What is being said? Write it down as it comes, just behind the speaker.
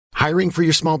Hiring for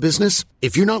your small business?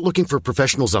 If you're not looking for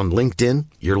professionals on LinkedIn,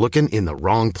 you're looking in the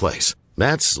wrong place.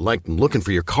 That's like looking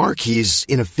for your car keys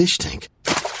in a fish tank.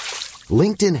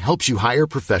 LinkedIn helps you hire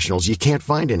professionals you can't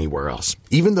find anywhere else,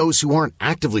 even those who aren't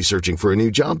actively searching for a new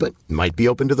job but might be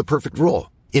open to the perfect role.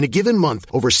 In a given month,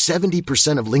 over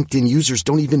 70% of LinkedIn users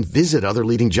don't even visit other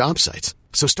leading job sites.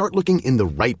 So start looking in the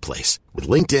right place. With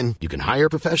LinkedIn, you can hire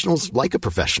professionals like a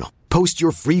professional. Post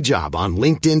your free job on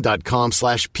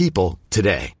linkedin.com/people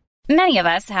today. Many of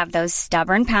us have those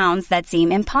stubborn pounds that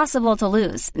seem impossible to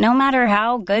lose, no matter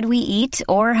how good we eat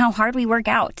or how hard we work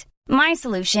out. My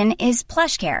solution is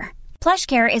PlushCare.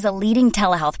 PlushCare is a leading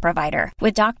telehealth provider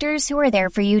with doctors who are there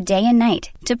for you day and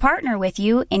night to partner with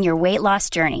you in your weight loss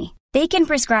journey. They can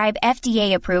prescribe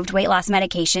FDA-approved weight loss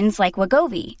medications like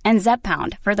Wegovy and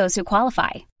Zepbound for those who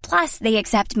qualify. Plus, they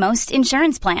accept most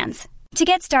insurance plans. To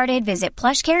get started, visit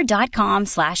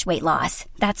plushcare.com/weightloss.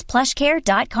 That's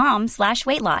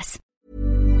plushcare.com/weightloss.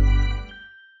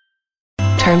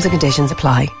 Terms and conditions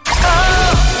apply.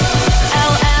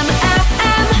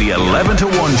 LMFM. The 11 to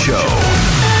 1 show.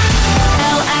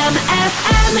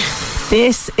 LMFM.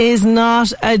 This is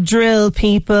not a drill,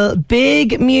 people.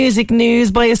 Big music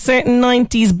news by a certain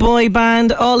 90s boy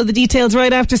band. All of the details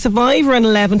right after Survivor on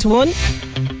 11 to 1.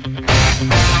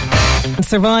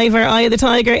 Survivor, Eye of the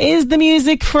Tiger is the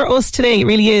music for us today. It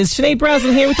really is. Sinead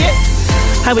Brazel here with you.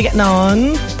 How are we getting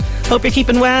on? Hope you're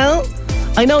keeping well.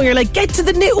 I know you're like, get to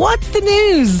the news. What's the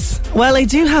news? Well, I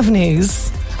do have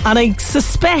news. And I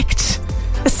suspect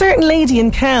a certain lady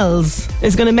in Kells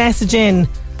is going to message in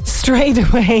straight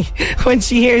away when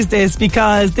she hears this,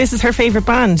 because this is her favourite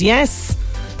band. Yes,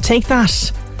 Take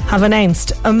That have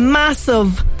announced a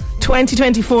massive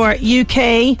 2024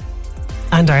 UK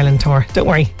and Ireland tour. Don't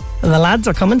worry, the lads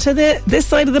are coming to this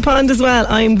side of the pond as well.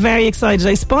 I'm very excited.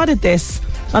 I spotted this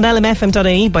on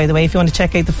lmfm.ie, by the way, if you want to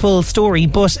check out the full story.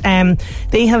 But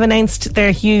they have announced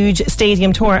their huge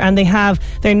stadium tour, and they have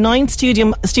their 9th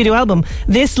studio album,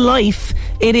 This Life.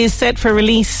 It is set for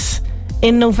release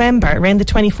in November, around the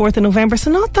 24th of November, so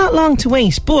not that long to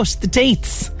wait. But the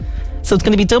dates, so it's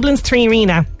going to be Dublin's 3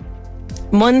 Arena,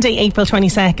 Monday, April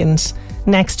 22nd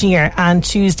next year, and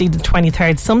Tuesday the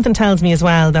 23rd. Something tells me as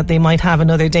well that they might have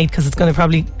another date, because it's going to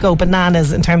probably go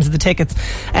bananas in terms of the tickets.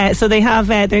 So they have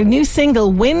their new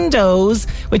single Windows,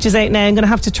 which is out now. I'm going to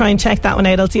have to try and check that one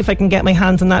out. I'll see if I can get my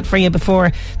hands on that for you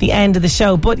before the end of the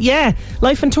show. But yeah,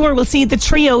 Life and Tour will see the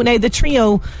trio. Now the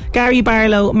trio, Gary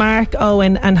Barlow, Mark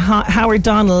Owen and Howard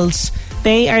Donald,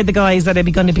 they are the guys that are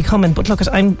going to be coming. But look,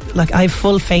 I have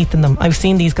full faith in them. I've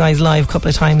seen these guys live a couple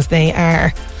of times. They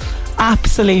are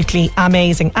absolutely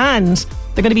amazing, and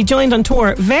they're going to be joined on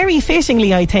tour, very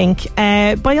fittingly I think,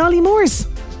 by Ollie Moores.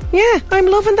 Yeah, I'm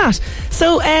loving that.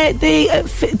 So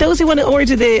those who want to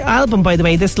order the album, by the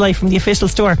way, This Life, from the official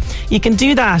store, you can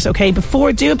do that, okay,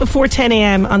 do it before 10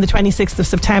 a.m. on the 26th of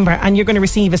September, and you're going to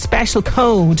receive a special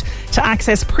code to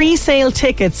access pre-sale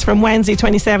tickets from Wednesday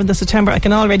 27th of September. I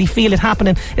can already feel it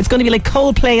happening. It's going to be like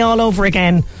Coldplay all over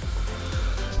again.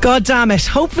 God damn it.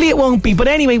 Hopefully it won't be. But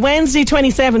anyway, Wednesday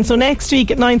 27th, so next week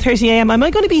at 9:30am. Am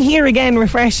I going to be here again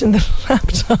refreshing the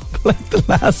laptop like the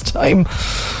last time?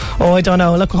 Oh, I don't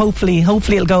know. Look, hopefully it'll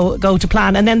go to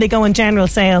plan. And then they go on general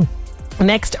sale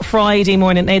next Friday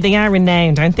morning. Now, they are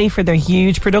renowned, aren't they, for their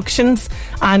huge productions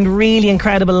and really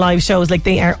incredible live shows. Like,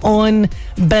 they are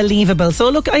unbelievable. So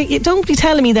look, don't be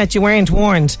telling me that you weren't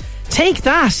warned. Take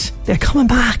that. They're coming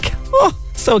back. Oh,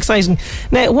 so exciting.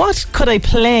 Now, what could I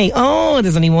play? Oh,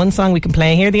 there's only one song we can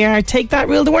play. Here they are. Take That,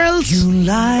 Rule the World. You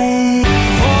lie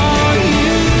for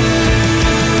you.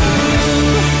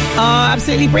 Oh,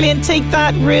 absolutely brilliant. Take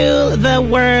That, Rule the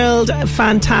World.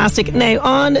 Fantastic. Now,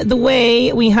 on the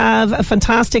way, we have a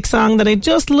fantastic song that I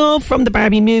just love from the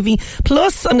Barbie movie.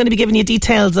 Plus, I'm going to be giving you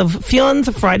details of Fion's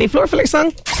Friday Floor Filler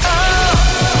song.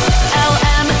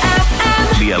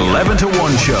 LMFM. The 11 to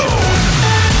 1 show.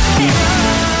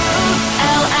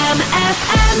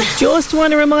 Just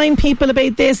want to remind people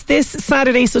about this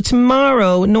Saturday, so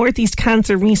tomorrow, Northeast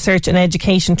Cancer Research and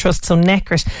Education Trust, so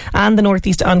NECRT, and the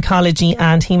Northeast Oncology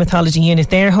and Haematology Unit,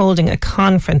 they're holding a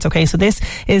conference, okay? So this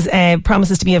is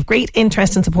promises to be of great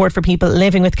interest and support for people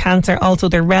living with cancer, also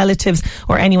their relatives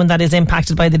or anyone that is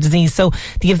impacted by the disease. So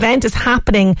the event is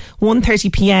happening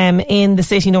 1:30pm in the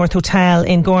City North Hotel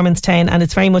in Gormanstown, and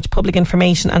it's very much public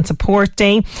information and support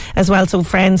day as well. So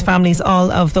friends, families, all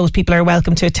of those people are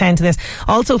welcome to attend to this.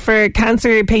 Also, Also for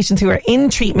cancer patients who are in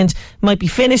treatment, might be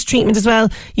finished treatment as well,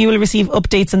 you will receive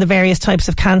updates on the various types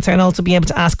of cancer and also be able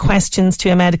to ask questions to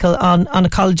a medical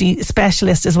oncology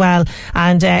specialist as well.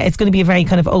 And it's going to be a very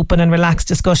kind of open and relaxed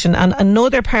discussion. And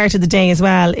another part of the day as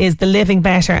well is the Living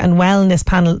Better and Wellness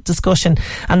panel discussion,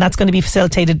 and that's going to be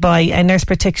facilitated by a nurse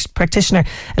practitioner,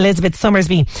 Elizabeth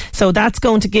Summersby. So that's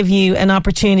going to give you an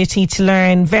opportunity to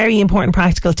learn very important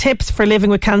practical tips for living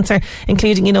with cancer,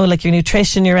 including, you know, like your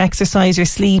nutrition, your exercise, your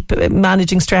sleep,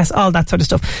 managing stress, all that sort of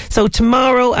stuff. So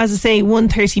tomorrow, as I say,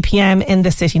 1:30 p.m. in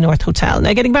the City North Hotel.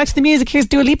 Now, getting back to the music, here's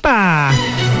Dua Lipa.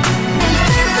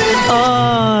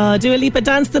 Oh, Dua Lipa,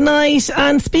 Dance the Night.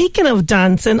 And speaking of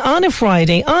dancing, on a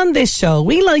Friday on this show,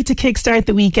 we like to kickstart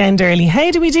the weekend early. How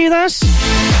do we do that?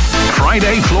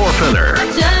 Friday Floor Filler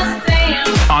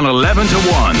on 11 to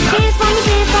 1.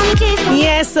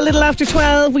 Yes, a little after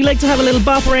 12, we like to have a little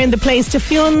bop around the place to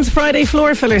Fion's Friday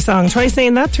Floor Filler song. Try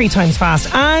saying that 3 times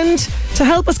fast. And to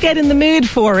help us get in the mood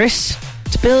for it,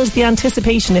 to build the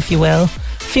anticipation, if you will,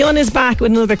 Fionn is back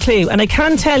with another clue, and I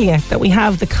can tell you that we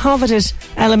have the coveted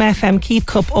LMFM Keep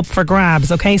Cup up for grabs.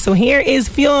 Okay, so here is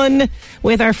Fionn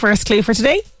with our first clue for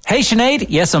today. Hey Sinead,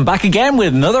 yes, I'm back again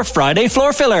with another Friday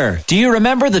Floor Filler. Do you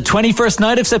remember the 21st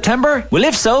night of September? Well,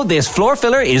 if so, this Floor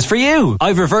Filler is for you.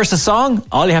 I've reversed a song.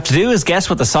 All you have to do is guess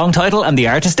what the song title and the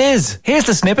artist is. Here's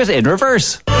the snippet in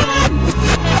reverse.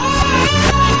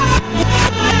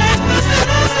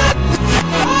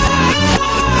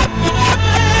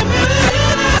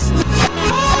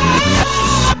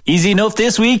 Easy enough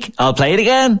this week. I'll play it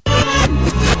again.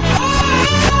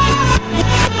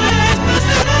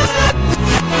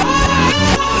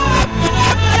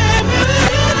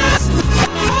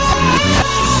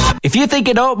 If you think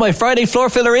you know what my Friday Floor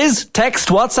Filler is, text,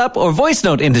 WhatsApp or voice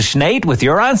note into Sinead with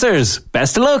your answers.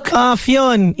 Best of luck. Oh,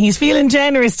 Fionn, he's feeling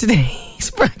generous today. He's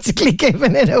practically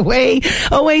giving it away.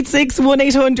 086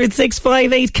 1800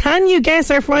 658. Can you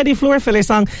guess our Friday Floor Filler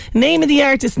song? Name of the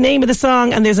artist, name of the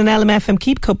song, and there's an LMFM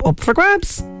Keep Cup up for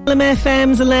grabs.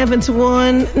 LMFM's 11 to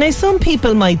 1. Now, some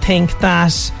people might think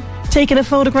that taking a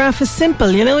photograph is simple.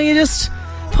 You know, you just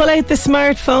pull out the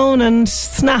smartphone and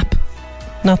snap.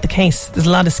 Not the case. There's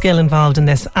a lot of skill involved in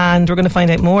this, and we're going to find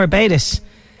out more about it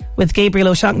with Gabriel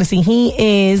O'Shaughnessy.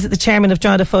 He is the chairman of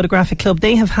Drogheda Photographic Club.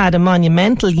 They have had a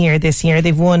monumental year this year.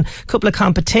 They've won a couple of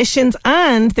competitions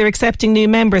and they're accepting new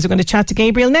members. We're going to chat to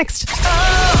Gabriel next.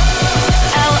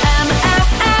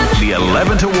 The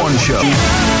 11 to 1 show.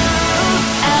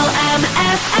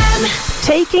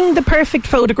 Taking the perfect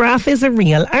photograph is a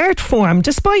real art form.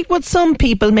 Despite what some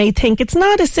people may think, it's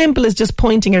not as simple as just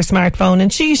pointing your smartphone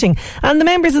and shooting. And the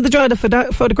members of the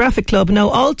Drogheda Photographic Club know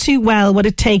all too well what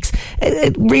it takes,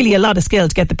 really a lot of skill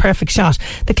to get the perfect shot.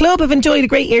 The club have enjoyed a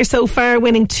great year so far,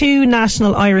 winning 2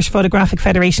 National Irish Photographic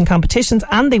Federation competitions,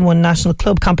 and they won national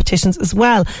club competitions as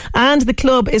well. And the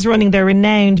club is running their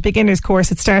renowned beginners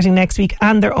course. It's starting next week,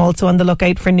 and they're also on the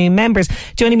lookout for new members.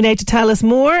 Joining me now to tell us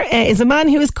more is a man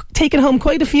who has taken home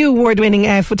quite a few award-winning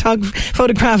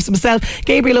photographs himself,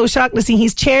 Gabriel O'Shaughnessy.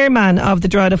 He's chairman of the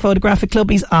Drogheda Photographic Club.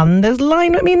 He's on the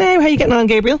line with me now. How are you getting on,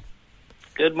 Gabriel?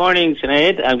 Good morning,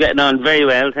 Sinead. I'm getting on very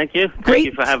well, thank you. Great. Thank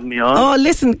you for having me on. Oh,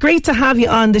 listen, great to have you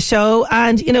on the show.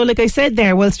 And, you know, like I said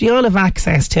there, whilst we all have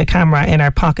access to a camera in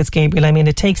our pockets, Gabriel, I mean,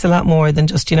 it takes a lot more than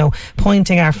just, you know,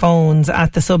 pointing our phones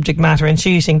at the subject matter and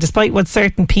shooting. Despite what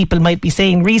certain people might be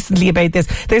saying recently about this,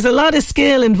 there's a lot of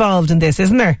skill involved in this,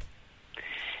 isn't there?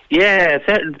 Yeah,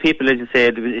 certain people, as you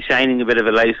said, shining a bit of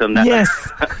a light on that.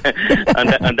 Yes.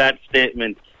 on that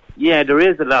statement. Yeah, there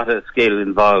is a lot of skill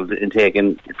involved in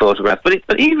taking photographs.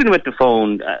 But even with the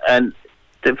phone, and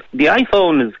the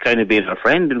iPhone has kind of been our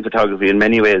friend in photography in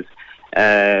many ways,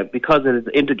 because it has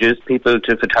introduced people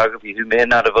to photography who may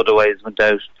not have otherwise went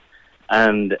out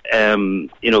and,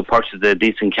 purchased a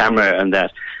decent camera and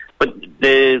that. But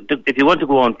if you want to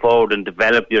go on forward and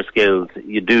develop your skills,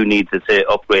 you do need to say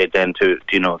upgrade then to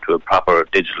a proper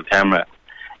digital camera.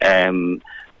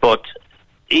 But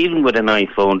even with an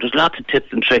iPhone, there's lots of tips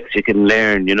and tricks you can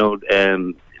learn,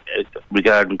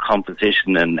 regarding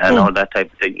composition and all that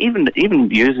type of thing.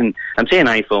 Even using, I'm saying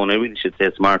iPhone, I really should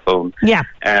say smartphone. Yeah.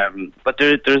 But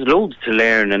there's loads to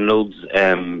learn and loads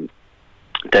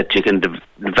that you can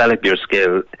develop your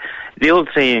skill. The old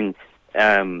saying,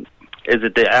 is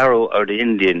it the arrow or the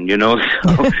Indian,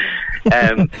 So,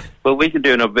 what we can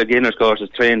do in our beginner's course is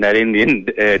train that Indian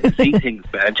to see things,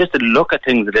 just to look at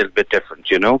things a little bit different,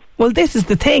 Well, this is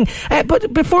the thing.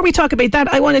 But before we talk about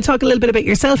that, I want to talk a little bit about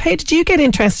yourself. How did you get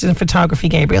interested in photography,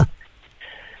 Gabriel?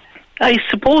 I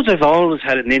suppose I've always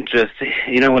had an interest.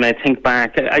 When I think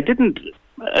back, I didn't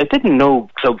know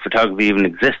club photography even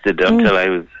existed until I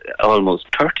was almost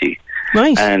 30.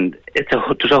 Right. And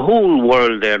there's a whole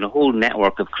world there and a whole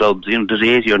network of clubs. You know, there's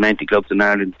 80 or 90 clubs in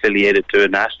Ireland affiliated to a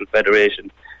national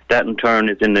federation. That in turn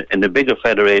is in a bigger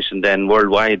federation then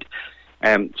worldwide.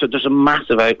 So there's a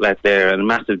massive outlet there and a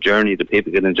massive journey that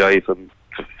people can enjoy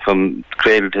from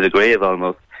cradle to the grave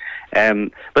almost.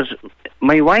 But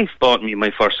my wife bought me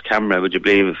my first camera, would you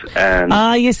believe?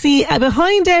 You see,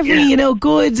 behind every,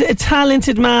 good,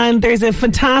 talented man, there's a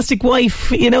fantastic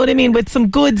wife, you know what I mean, with some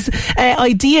good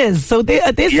ideas. So this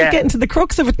is getting to the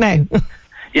crux of it now.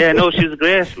 Yeah, no, she was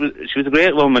a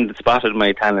great woman that spotted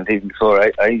my talent even before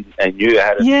I knew I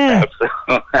had it. Yeah.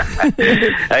 So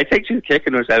I think she's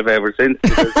kicking herself ever since,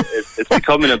 because it's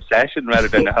become an obsession rather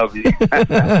than a hobby.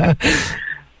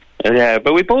 Yeah,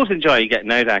 but we both enjoy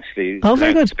getting out, actually. Oh,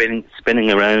 very good.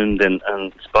 Spinning around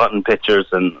and spotting pictures,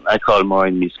 and I call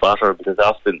Maureen me spotter, because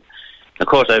often, of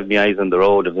course, I have my eyes on the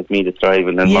road if it's me that's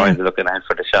driving, and Maureen's looking out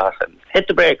for the shot and hit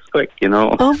the brakes quick,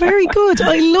 Oh, very good.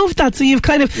 I love that. So you've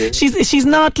kind of, she's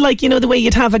not like, the way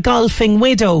you'd have a golfing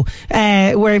widow,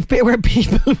 where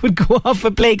people would go off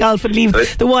and play golf and leave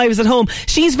the wives at home.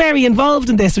 She's very involved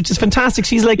in this, which is fantastic.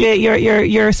 She's like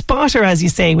your spotter, as you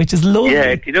say, which is lovely.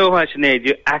 Yeah, you know what, Sinead,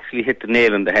 you actually hit the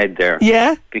nail on the head there.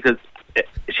 Yeah? Because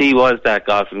she was that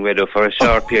golfing widow for a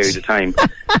short period of time.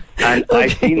 And Okay.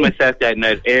 I've seen myself getting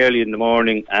out early in the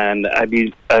morning, and I'd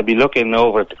be looking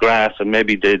over at the grass and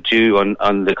maybe the dew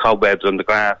on the cobwebs on the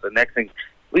grass. And next thing,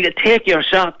 will you take your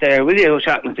shot there? Will you?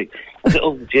 Shot? And I think,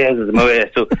 oh Jesus, my way.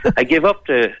 So I give up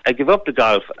the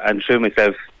golf and threw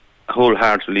myself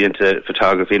wholeheartedly into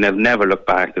photography, and I've never looked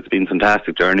back. It's been a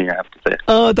fantastic journey, I have to say.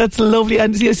 Oh, that's lovely.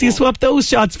 And you swap those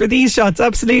shots for these shots,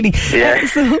 absolutely. Yeah.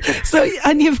 So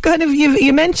and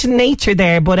you mentioned nature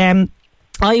there, but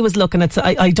I was looking at,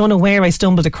 I don't know where I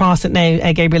stumbled across it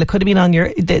now, Gabriel. It could have been on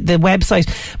the website,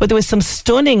 but there was some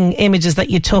stunning images that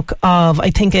you took of,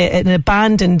 I think, an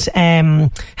abandoned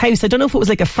house. I don't know if it was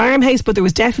like a farmhouse, but there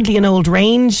was definitely an old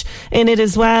range in it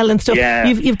as well and stuff. Yeah.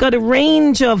 You've got a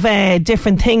range of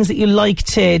different things that you like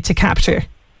to capture.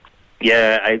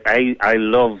 Yeah, I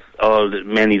love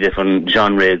many different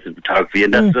genres of photography,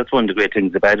 and that's one of the great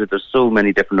things about it. There's so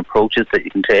many different approaches that you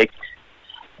can take.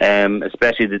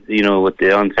 Especially with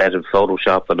the onset of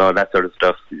Photoshop and all that sort of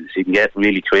stuff, so you can get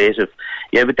really creative.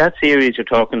 Yeah, but that series you're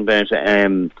talking about,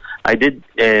 I did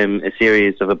a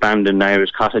series of abandoned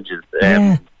Irish cottages,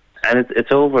 and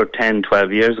it's over 10,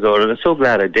 12 years ago, and I'm so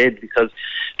glad I did, because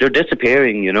they're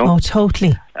disappearing, Oh,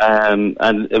 totally. And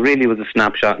it really was a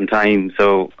snapshot in time.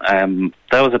 So that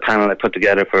was a panel I put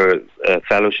together for a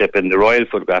fellowship in the Royal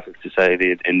Photographic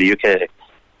Society in the UK.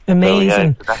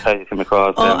 Amazing. So that's how you come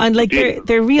across. And like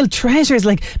they're real treasures,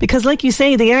 because like you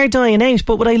say, they are dying out.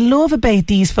 But what I love about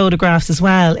these photographs as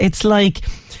well, it's like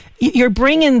you're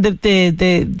bringing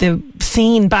the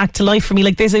scene back to life for me.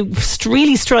 Like, there's a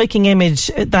really striking image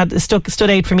that stood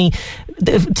out for me.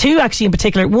 Two actually in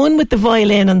particular. One with the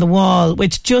violin on the wall,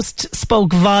 which just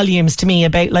spoke volumes to me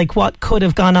about like what could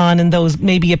have gone on in those,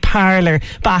 maybe a parlour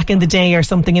back in the day or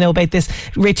something, about this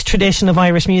rich tradition of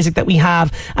Irish music that we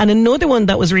have. And another one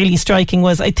that was really striking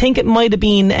was, I think it might have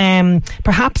been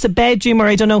perhaps a bedroom, or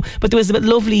I don't know, but there was a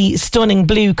lovely stunning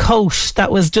blue coat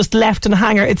that was just left in a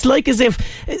hanger. It's like as if,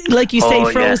 like you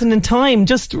say, frozen in time.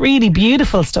 Just really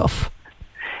beautiful stuff.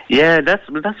 Yeah, that's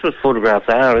what photographs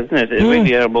are, isn't it? It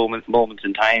really are moments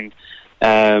in time.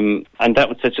 And that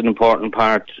was such an important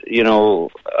part,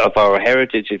 of our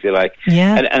heritage, if you like.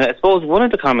 Yeah. And I suppose one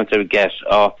of the comments I would get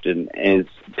often is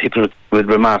people would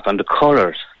remark on the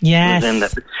colours. Yes.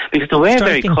 Because they were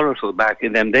very colourful back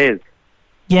in them days.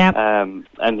 Yeah.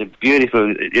 And the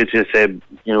beautiful, it's just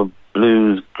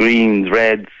blues, greens,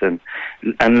 reds, and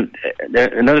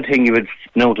another thing you would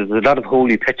notice, there's a lot of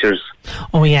holy pictures.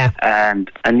 Oh yeah. And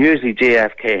usually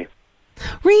JFK.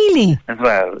 Really? As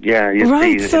well, yeah. You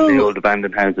see in the old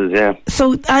abandoned houses, yeah.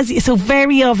 So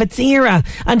very of its era,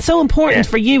 and so important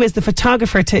for you as the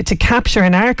photographer to capture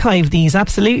and archive these.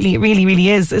 Absolutely, it really, really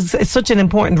is. It's such an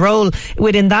important role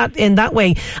in that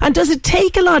way. And does it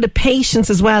take a lot of patience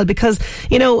as well? Because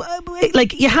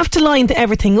like you have to line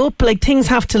everything up. Like things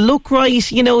have to look right.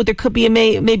 There could be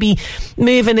maybe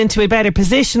moving into a better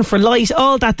position for light.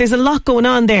 All that. There's a lot going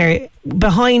on there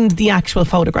behind the actual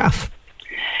photograph.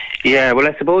 Yeah, well,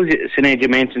 I suppose, Sinead, you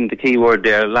mentioned the key word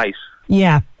there, light.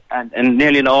 Yeah. And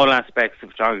nearly in all aspects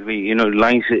of photography,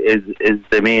 light is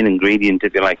the main ingredient,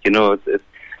 if you like.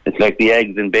 It's like the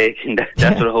eggs and bacon that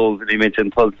sort of holds the image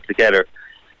and pulls it together.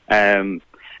 And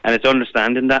it's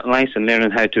understanding that light and learning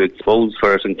how to expose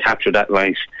for it and capture that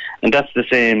light. And that's the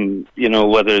same,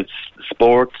 whether it's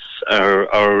sports or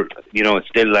a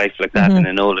still life like that in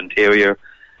an old interior.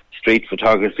 street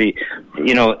photography,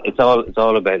 you know, it's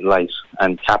all about light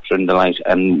and capturing the light.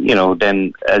 And, you know,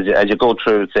 then as you go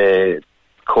through, say,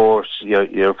 course,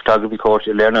 your photography course,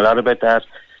 you learn a lot about that,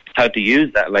 how to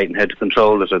use that light and how to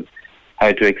control it and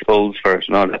how to expose first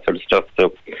and all that sort of stuff.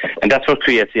 So, and that's what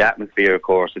creates the atmosphere, of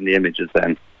course, in the images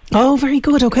then. Oh, very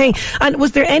good. Okay. And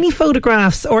was there any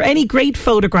photographs or any great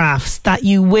photographs that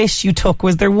you wish you took?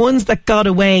 Was there ones that got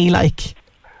away, like?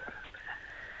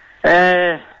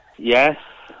 Yes.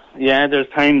 Yeah, there's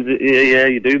times,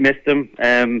 you do miss them.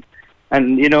 And,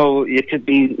 you know, you could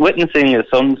be witnessing a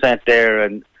sunset there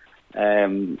and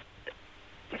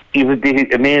you would be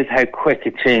amazed how quick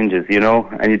it changes, you know,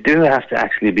 and you do have to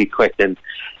actually be quick and,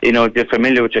 you know, you're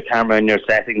familiar with your camera and your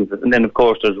settings, and then of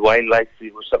course there's wildlife,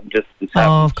 or something just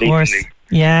of course,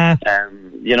 yeah.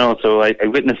 You know, so I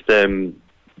witnessed a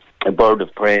bird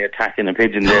of prey attacking a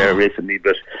pigeon there recently,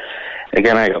 but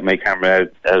again, I got my camera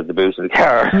out of the boot of the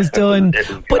car. It was done. It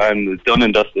was done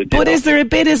and dusted. But is there a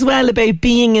bit as well about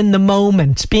being in the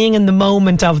moment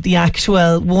of the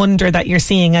actual wonder that you're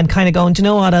seeing and kind of going, do you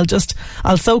know what,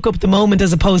 I'll soak up the moment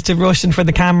as opposed to rushing for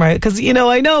the camera? Because, you know,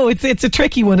 I know it's a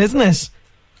tricky one, isn't it?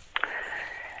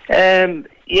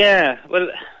 Yeah, well,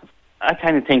 I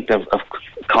kind of think of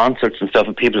concerts and stuff,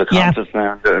 and people at concerts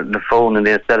now, the phone, and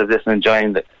instead of this and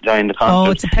enjoying the concert.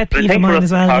 Oh, it's a pet peeve of mine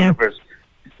as well, yeah.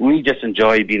 We just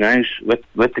enjoy being out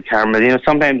with the camera. You know,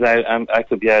 sometimes I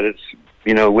could be out,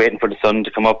 you know, waiting for the sun to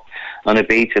come up on a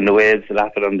beach and the waves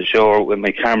lapping on the shore with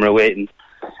my camera waiting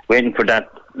for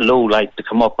that low light to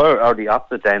come up, or the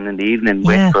opposite down in the evening,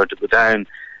 waiting for it to go down.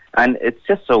 And it's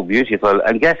just so beautiful.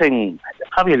 And getting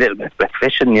probably a little bit of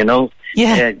fishing, you know.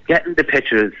 Yeah. Getting the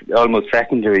picture is almost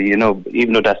secondary, you know,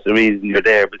 even though that's the reason you're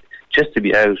there. But just to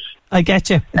be out. I get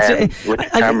you. With the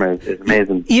camera is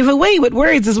amazing. You have a way with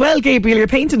words as well, Gabriel. You're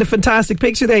painting a fantastic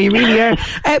picture there. You really are.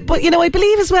 But, you know, I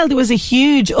believe as well there was a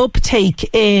huge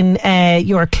uptake in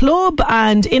your club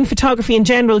and in photography in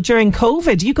general during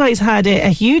COVID. You guys had a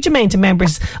huge amount of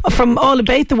members from all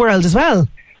about the world as well.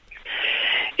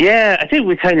 Yeah, I think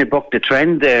we kind of bucked the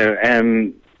trend there.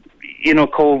 You know,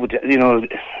 COVID, you know,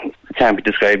 can't be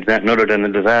described as other than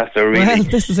a disaster, really. Well,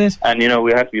 this is it. And, you know,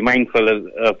 we have to be mindful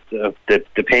of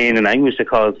the pain and anguish it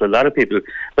causes for a lot of people.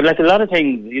 But like a lot of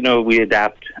things, you know, we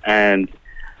adapt. And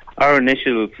our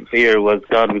initial fear was,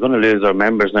 God, we're going to lose our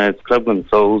members now. Is the club going to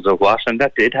close or what? And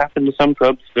that did happen to some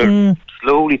clubs. They're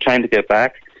slowly trying to get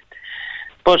back.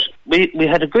 But we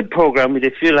had a good programme. We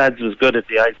did a few lads who was good at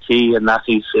the IT and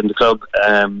Nazis in the club.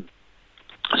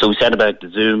 So we set about the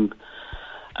Zoom.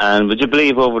 And would you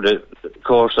believe over the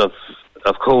course of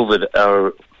COVID,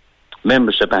 our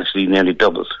membership actually nearly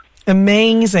doubled.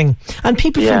 Amazing. And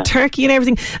people from Turkey and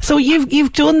everything. So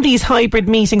you've done these hybrid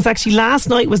meetings. Actually, last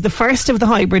night was the first of the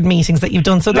hybrid meetings that you've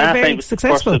done. So they're very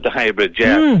successful. First of the hybrid,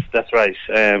 that's right.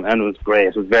 And it was great.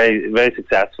 It was very, very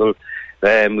successful.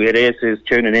 We had aces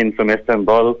tuning in from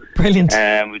Istanbul. Brilliant. We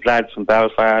had lads from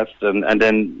Belfast and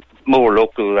then more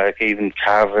local, like even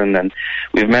Cavan, and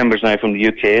we have members now from the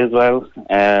UK as well.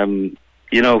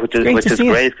 You know, which is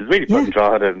great because really putting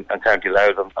Drogheda and County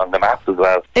Louth on the map as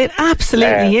well. It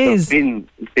absolutely is. So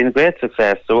it's been a great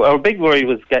success. So our big worry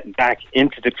was getting back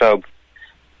into the club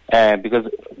because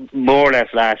more or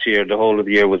less last year, the whole of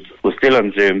the year was still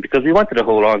on Zoom because we wanted to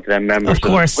hold on to them members. Of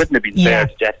course. So it wouldn't have been fair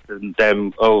to just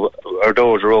them, our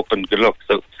doors are open, good luck.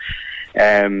 So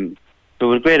there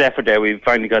was a great effort there. We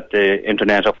finally got the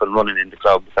internet up and running in the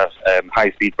club with that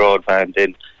high-speed broadband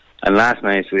in. And last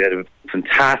night we had a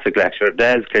fantastic lecture.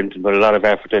 Des Clinton put a lot of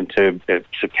effort into a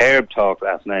superb talk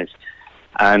last night.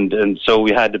 And so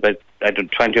we had about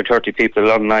 20 or 30 people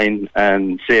online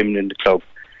and same in the club.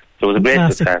 So it was a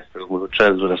great success. We were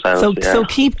thrilled with ourselves. So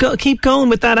keep going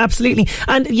with that, absolutely.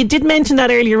 And you did mention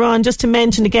that earlier on, just to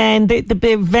mention again,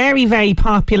 the very, very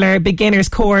popular beginners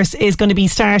course is going to be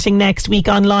starting next week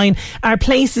online. Are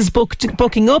places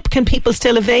booking up? Can people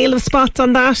still avail of spots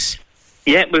on that?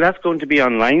 Yeah, well, that's going to be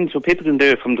online, so people can do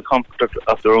it from the comfort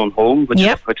of their own home, which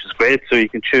is great. So you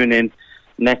can tune in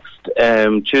next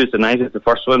Tuesday night is the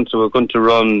first one. So we're going to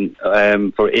run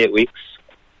for 8 weeks.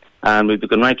 And we've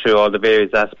gone right through all the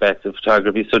various aspects of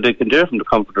photography, so they can do it from the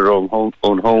comfort of their own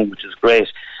home, which is great.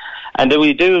 And then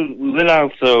we will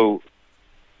also,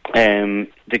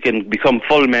 they can become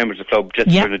full members of the club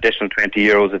just for an additional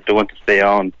 €20 if they want to stay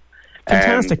on.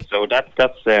 Fantastic. So that's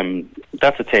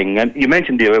a thing. And you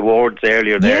mentioned the awards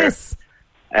earlier there. Yes.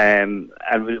 And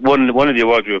one of the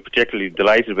awards we were particularly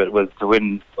delighted with was to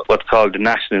win what's called the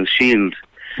National Shield.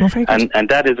 Oh, very good. And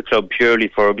that is a club purely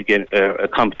for a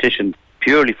competition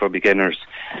purely for beginners.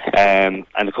 And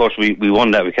of course we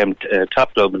won that. We became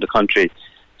top club in the country.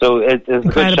 So it's a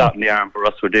good shot in the arm for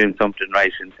us. We're doing something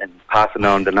right and passing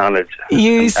on the knowledge.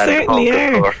 You certainly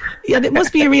are. Yeah, it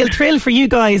must be a real thrill for you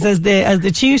guys as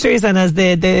the tutors and as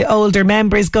the older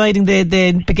members guiding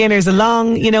the beginners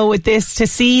along, you know, with this. To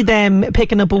see them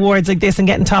picking up awards like this and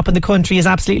getting top in the country is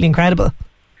absolutely incredible.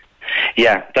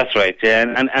 Yeah, that's right.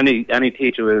 Yeah, and any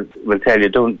teacher will tell you,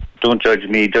 don't judge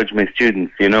me, judge my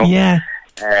students. You know. Yeah.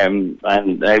 And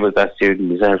I was that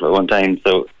student myself at one time,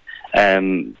 so.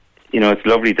 You know, it's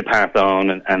lovely to pass on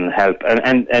and help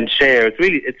and share. It's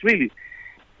really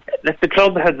the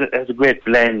club has a great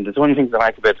blend. It's one of the things I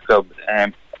like about the club.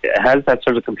 It has that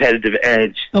sort of competitive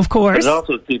edge. Of course. There's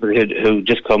also people who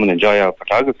just come and enjoy our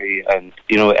photography, and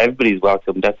you know, everybody's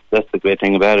welcome. That's the great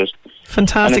thing about it.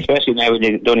 Fantastic. And especially now when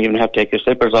you don't even have to take your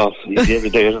slippers off. You have to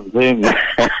do it on Zoom.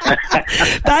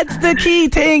 That's the key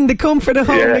thing, the comfort of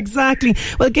home, exactly.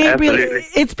 Well, Gabriel,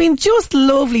 it's been just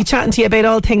lovely chatting to you about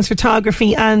all things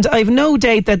photography, and I've no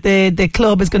doubt that the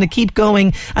club is going to keep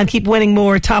going and keep winning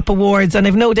more top awards, and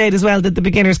I've no doubt as well that the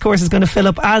beginners course is going to fill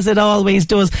up as it always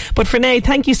does. But for now,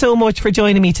 thank you so much for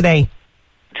joining me today.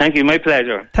 Thank you, my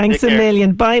pleasure. Thanks a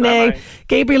million. Bye now.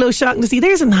 Gabriel O'Shaughnessy. See,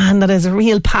 there's a man that has a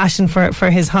real passion for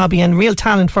his hobby and real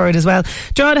talent for it as well.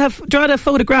 Drogheda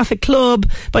Photographic Club,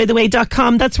 by the way,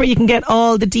 .com. That's where you can get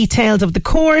all the details of the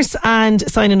course and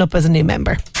signing up as a new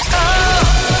member.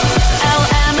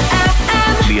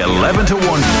 The 11 to 1.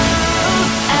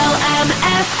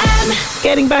 LMFM.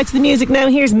 Getting back to the music now,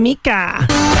 here's Mika.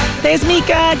 There's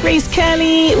Mika, Grace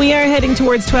Kelly. We are heading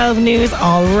towards 12 news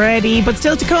already, but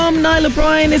still to come, Niall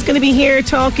O'Brien is going to be here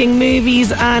talking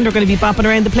movies, and we're going to be bopping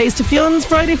around the place to Fion's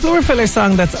Friday Floor Filler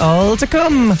song. That's all to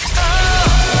come.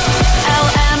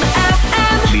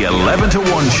 LMFM. The 11 to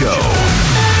 1 show.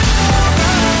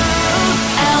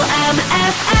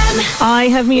 I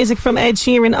have music from Ed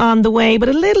Sheeran on the way, but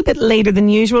a little bit later than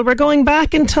usual. We're going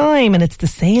back in time, and it's the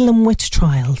Salem witch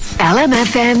trials.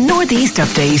 LMFM Northeast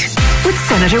Update with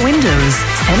Senator Windows.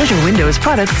 Senator Windows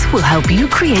products will help you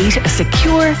create a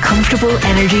secure, comfortable,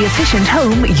 energy-efficient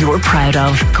home you're proud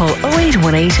of. Call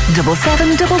 0818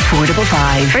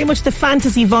 774455. Very much the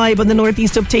fantasy vibe on the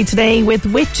Northeast Update today, with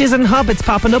witches and hobbits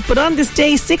popping up. But on this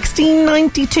day,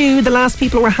 1692, the last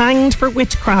people were hanged for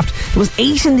witchcraft. There was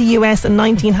 8 in the US and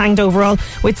 19 hanged overall,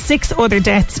 with 6 other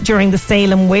deaths during the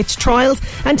Salem witch trials.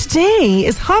 And today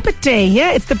is Hobbit Day.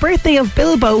 Yeah, it's the birthday of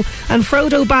Bilbo and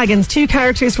Frodo Baggins, 2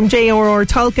 characters from J.R.R.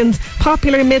 Tolkien's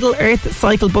popular Middle-earth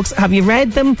cycle books. Have you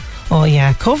read them? Oh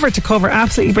yeah, cover to cover,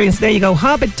 absolutely brilliant. So there you go,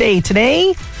 Hobbit Day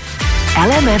today.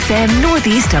 LMFM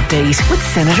Northeast Update with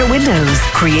Senator Windows.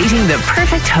 Creating the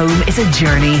perfect home is a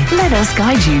journey. Let us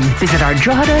guide you. Visit our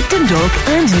Drogheda, Dundalk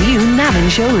and new Navan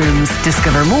showrooms.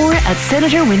 Discover more at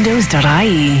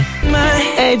senatorwindows.ie.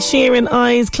 Ed Sheeran,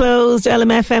 Eyes Closed.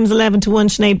 LMFM's 11 to 1.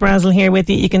 Sinead Brazel here with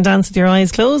you. You can dance with your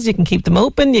eyes closed. You can keep them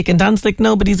open. You can dance like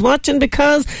nobody's watching,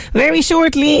 because very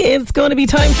shortly it's going to be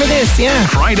time for this. Yeah.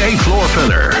 Friday Floor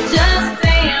Filler.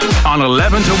 On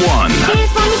 11 to 1.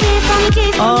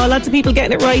 Oh, lots of people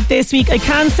getting it right this week. I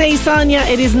can say, Sonia,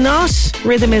 it is not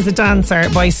Rhythm is a Dancer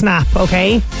by Snap,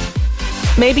 okay?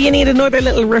 Maybe you need another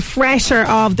little refresher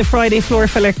of the Friday Floor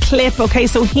Filler clip. Okay,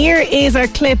 so here is our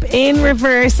clip in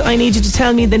reverse. I need you to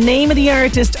tell me the name of the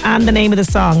artist and the name of the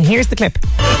song. Here's the clip.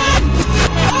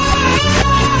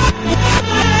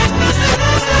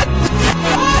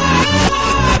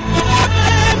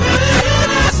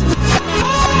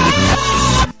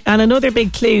 And another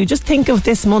big clue, just think of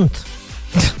this month.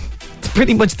 It's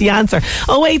pretty much the answer.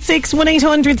 086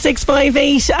 1800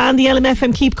 658, and the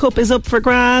LMFM Keep Cup is up for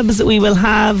grabs. We will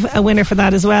have a winner for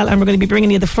that as well, and we're going to be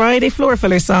bringing you the Friday Floor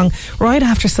Filler song right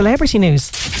after celebrity news.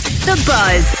 The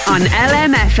Buzz on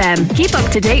LMFM. Keep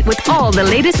up to date with all the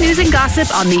latest news and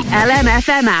gossip on the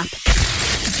LMFM app.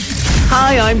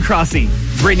 Hi, I'm Crossy.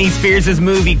 Britney Spears'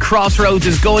 movie Crossroads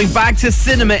is going back to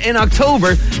cinema in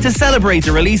October to celebrate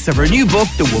the release of her new book,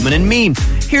 The Woman in Me.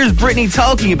 Here's Britney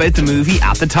talking about the movie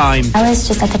at the time. I was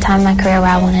just at the time in my career where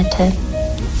I wanted to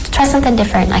try something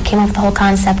different. I came up with the whole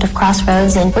concept of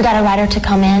Crossroads, and we got a writer to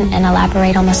come in and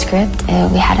elaborate on the script.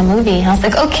 We had a movie, and I was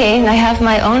like, okay, and I have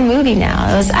my own movie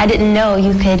now. I didn't know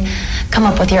you could come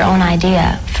up with your own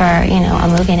idea for, a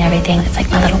movie and everything. It's like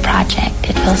my little project.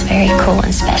 It feels very cool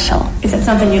and special. Is it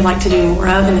something you'd like to do more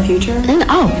of in the future?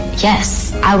 Oh,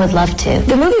 yes. I would love to.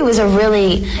 The movie was a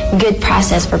really good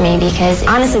process for me because,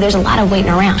 honestly, there's a lot of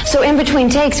waiting around. So in between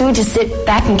takes, we would just sit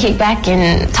back and kick back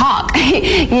and talk,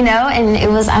 and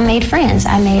I made friends.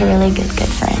 I made really good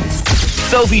friends.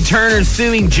 Sophie Turner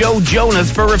suing Joe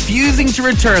Jonas for refusing to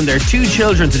return their 2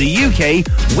 children to the UK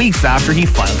weeks after he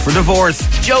filed for divorce.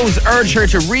 Joe's urged her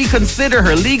to reconsider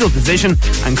her legal position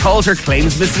and called her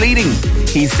claims misleading.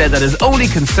 He said that his only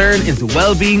concern is the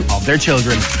well-being of their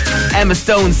children. Emma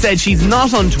Stone said she's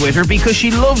not on Twitter because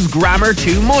she loves grammar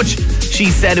too much. She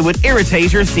said it would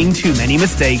irritate her seeing too many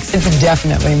mistakes. It's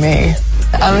definitely me.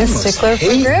 I'm a stickler for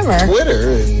grammar. Twitter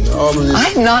and all of this.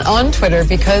 I'm not on Twitter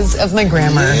because of my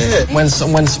grammar. Yeah. When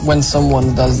someone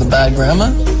does the bad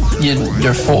grammar,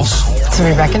 you're false. To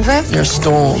be reckoned with? You're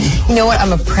storm. You know what?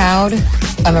 I'm a proud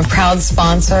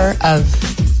sponsor of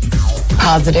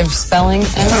positive spelling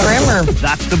and grammar.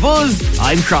 That's The Buzz.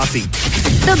 I'm Crossy.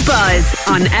 The Buzz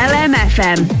on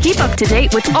LMFM. Keep up to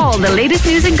date with all the latest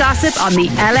news and gossip on the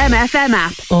LMFM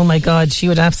app. Oh my God, she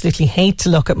would absolutely hate to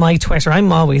look at my Twitter.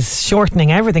 I'm always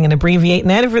shortening everything and abbreviating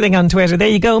everything on Twitter. There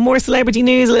you go. More celebrity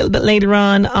news a little bit later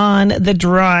on The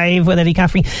Drive with Eddie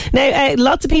Caffrey. Now,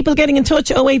 lots of people getting in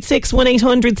touch. 086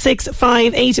 1800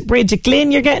 658. Bridget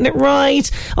Glynn, you're getting it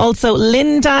right. Also,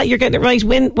 Linda, you're getting it right.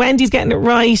 Wendy's getting it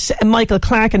right. Michael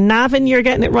Clark and Navan, you're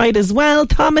getting it right as well.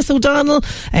 Thomas O'Donnell,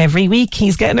 every week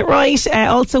he's getting it right.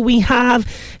 Also, we have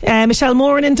Michelle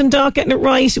Moran in Dundalk getting it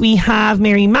right. We have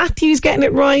Mary Matthews getting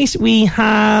it right. We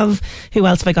have, who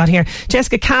else have I got here?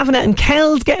 Jessica Kavanagh and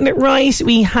Kells getting it right.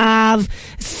 We have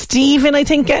Stephen, I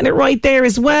think, getting it right there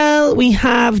as well. We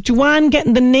have Joanne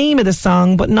getting the name of the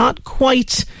song, but not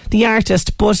quite the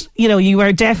artist. But, you know, you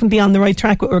are definitely on the right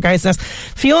track with regards to that.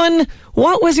 Fionn,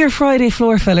 what was your Friday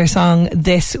floor filler song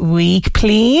this week,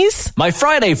 please? My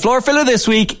Friday floor filler this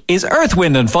week is Earth,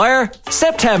 Wind and Fire,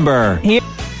 September. Here.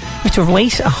 We have to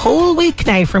wait a whole week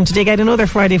now for him to dig out another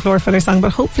Friday floor filler song,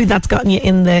 but hopefully that's gotten you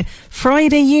in the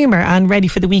Friday humour and ready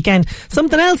for the weekend.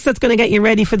 Something else that's going to get you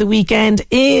ready for the weekend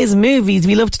is movies.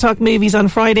 We love to talk movies on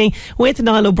Friday with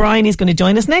Niall O'Brien. He's going to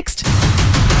join us next.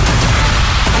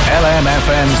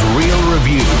 LMFM's Real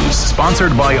Reviews,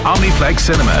 sponsored by Omniplex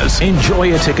Cinemas.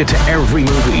 Enjoy a ticket to every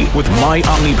movie with My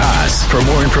OmniPass. For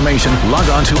more information, log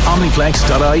on to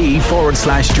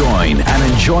omniplex.ie/join and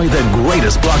enjoy the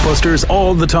greatest blockbusters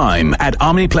all the time at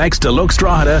Omniplex Deluxe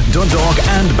Drogheda, Dundalk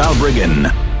and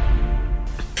Balbriggan.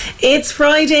 It's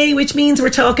Friday, which means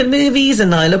we're talking movies,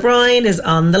 and Niall O'Brien is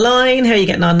on the line. How are you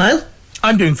getting on, Niall?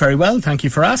 I'm doing very well, thank you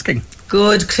for asking.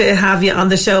 Good to have you on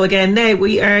the show again. Now,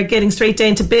 we are getting straight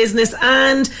down to business,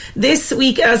 and this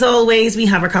week, as always, we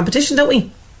have our competition, don't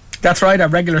we? That's right, our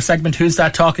regular segment, Who's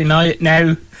That Talking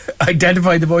Now?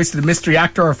 Identify the voice of the mystery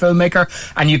actor or filmmaker,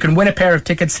 and you can win a pair of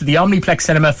tickets to the Omniplex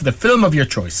Cinema for the film of your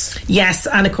choice. Yes,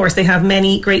 and of course they have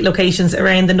many great locations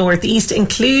around the northeast,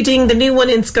 including the new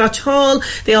one in Scotch Hall.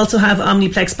 They also have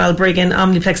Omniplex Balbriggan,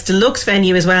 Omniplex Deluxe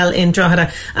venue as well in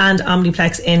Drogheda, and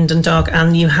Omniplex in Dundalk.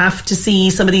 And you have to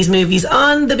see some of these movies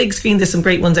on the big screen. There's some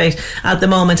great ones out at the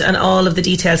moment, and all of the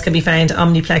details can be found at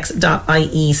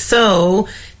omniplex.ie. So,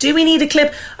 do we need a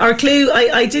clip or a clue?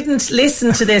 I didn't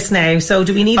listen to this now, so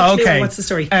do we need a clue? Or what's the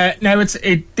story? Now,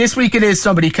 this week it is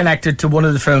somebody connected to one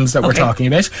of the films that we're talking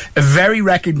about. A very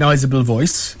recognisable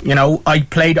voice. You know, I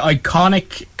played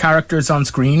iconic characters on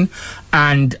screen,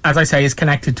 and as I say, is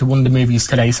connected to one of the movies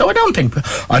today. So I don't think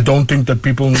that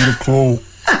people need a clue.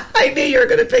 I knew you were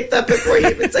going to pick that before you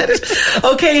even said it.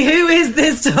 Okay, who is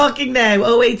this talking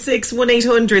now? 086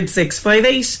 1800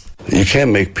 658. You can't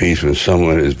make peace when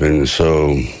someone has been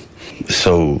so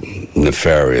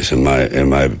nefarious, in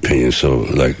my opinion, so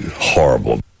like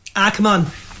horrible. Come on.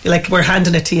 Like, we're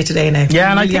handing it to you today now. Yeah,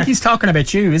 and I think he's talking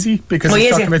about you, is he? Because he's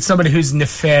talking about somebody who's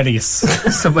nefarious.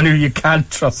 Someone who you can't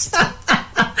trust.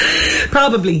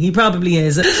 He probably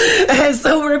is.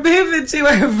 So we're moving to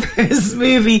our first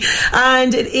movie,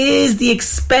 and it is The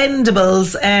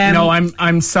Expendables. No,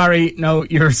 I'm sorry. No,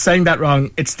 you're saying that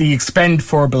wrong. It's The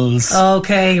Expendables.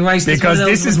 Okay, right. Because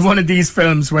this is one of these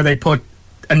films where they put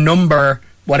a number,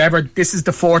 whatever. This is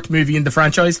the 4th movie in the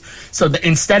franchise. So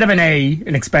instead of an A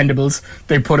in Expendables,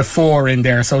 they put a 4 in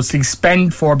there. So it's The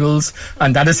Expendables,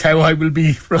 and that is how I will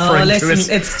be referring to it.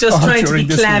 It's just trying to be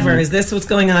clever. Is this what's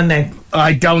going on now?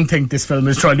 I don't think this film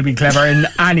is trying to be clever in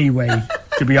any way,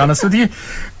 to be honest with you.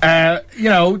 You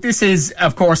know, this is,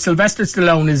 of course, Sylvester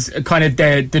Stallone is kind of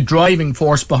the driving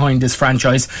force behind this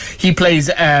franchise. He plays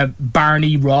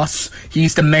Barney Ross.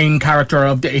 He's the main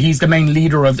character he's the main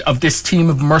leader of this team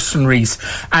of mercenaries.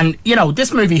 And, you know,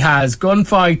 this movie has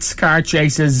gunfights, car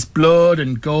chases, blood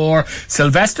and gore.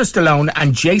 Sylvester Stallone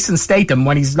and Jason Statham,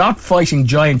 when he's not fighting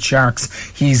giant sharks,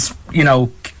 he's, you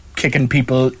know, kicking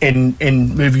people in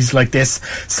movies like this.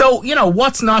 So, you know,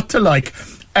 what's not to like?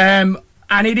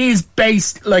 And it is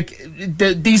based, like,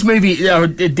 these movies, or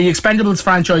the Expendables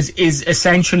franchise is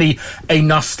essentially a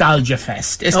nostalgia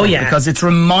fest, isn't it? Yeah. Because it's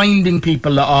reminding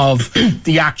people of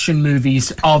the action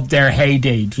movies of their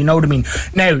heyday. Do you know what I mean?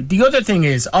 Now, the other thing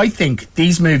is, I think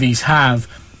these movies have...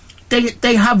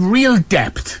 They have real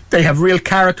depth. They have real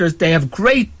characters. They have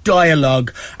great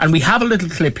dialogue, and we have a little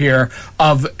clip here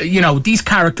of these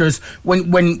characters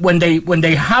when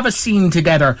they have a scene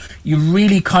together. You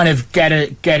really kind of get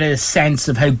a sense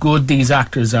of how good these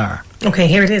actors are. Okay,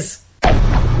 here it is.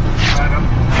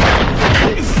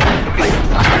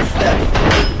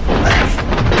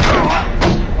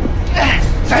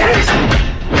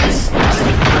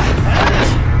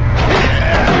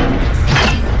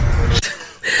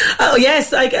 Oh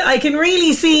yes, I can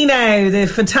really see now the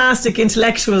fantastic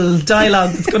intellectual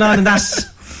dialogue that's going on in that.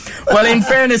 Well, in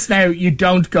fairness now, you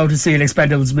don't go to see an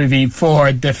Expendables movie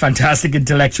for the fantastic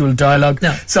intellectual dialogue.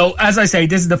 No. So, as I say,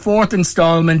 this is the 4th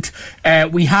installment.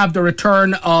 We have the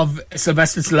return of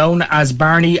Sylvester Stallone as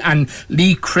Barney and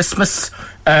Lee Christmas,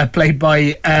 played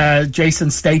by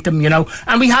Jason Statham,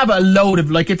 And we have a load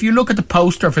of, like, if you look at the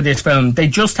poster for this film, they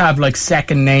just have, like,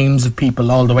 second names of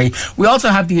people all the way. We also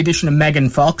have the addition of Megan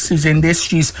Fox, who's in this.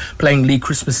 She's playing Lee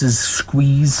Christmas's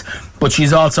Squeeze, but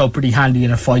she's also pretty handy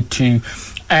in a fight too.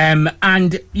 And,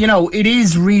 it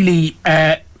is really...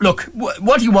 Look,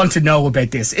 what do you want to know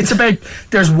about this? It's about,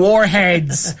 there's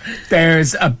warheads,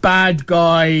 there's a bad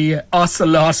guy,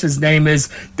 Ocelot, his name is,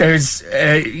 there's,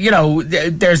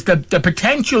 there's the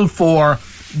potential for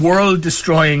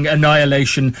world-destroying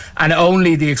annihilation, and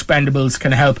only the Expendables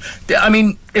can help. I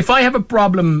mean, if I have a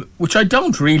problem, which I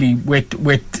don't really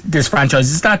with this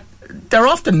franchise, is that they're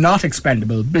often not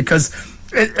expendable, because...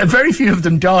 very few of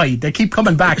them die. They keep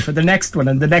coming back for the next one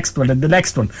and the next one and the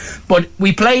next one. But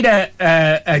we played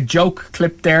a joke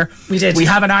clip there. We did. We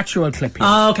have an actual clip here.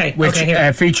 Oh, okay. Which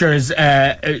features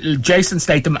Jason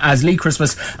Statham as Lee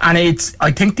Christmas. And it's,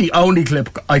 I think, the only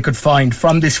clip I could find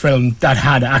from this film that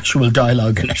had actual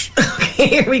dialogue in it. Okay,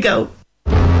 here we go.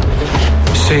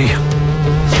 See,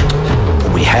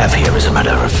 what we have here is a matter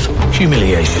of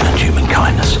humiliation and human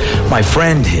kindness. My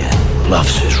friend here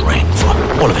loves his ring for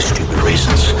all of his stupid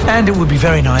reasons. And it would be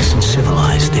very nice and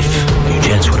civilized if you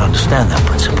gents would understand that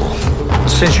principle.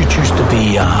 Since you choose to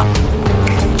be,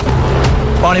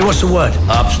 Barney, what's the word?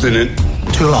 Obstinate.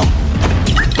 Too long.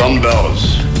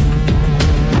 Dumbbells.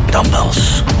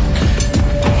 Dumbbells.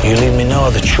 You leave me no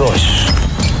other choice.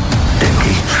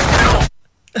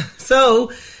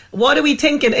 So... what are we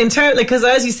thinking in terms, because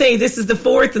as you say, this is the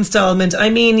 4th installment. I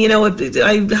mean,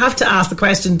 I have to ask the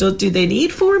question, do they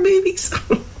need 4 movies?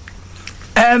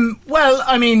 Well,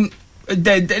 I mean,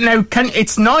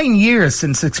 it's 9 years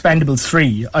since Expendables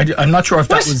 3. I'm not sure if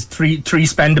that was three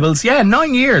Spendables. Yeah,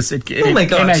 9 years. Oh my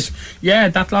God. Came out. Yeah,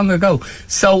 that long ago.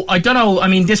 So, I don't know. I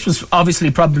mean, this was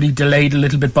obviously probably delayed a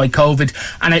little bit by COVID.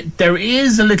 And there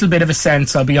is a little bit of a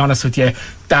sense, I'll be honest with you,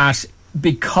 that...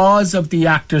 because of the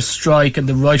actors' strike and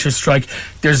the writers' strike,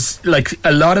 there's like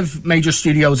a lot of major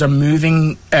studios are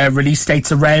moving release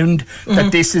dates around. That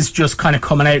this is just kind of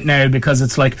coming out now because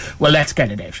it's like, well, let's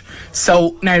get it out.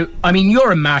 So now, I mean,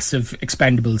 you're a massive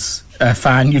Expendables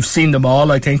fan. You've seen them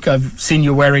all, I think. I've seen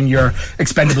you wearing your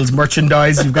Expendables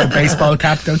merchandise. You've got a baseball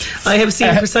cap, don't you? I have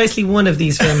seen precisely one of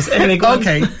these films. Anyway, go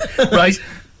okay, right.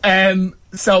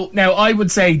 So now I would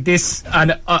say this,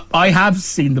 and I have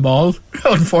seen them all,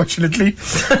 unfortunately,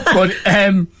 but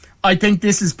I think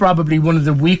this is probably one of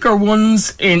the weaker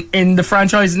ones in the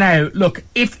franchise. Now, look,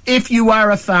 if you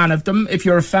are a fan of them, if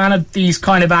you're a fan of these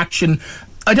kind of action,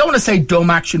 I don't want to say dumb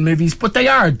action movies, but they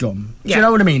are dumb. Yeah. Do you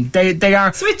know what I mean? They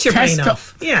are switch your brain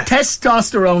off. Yeah,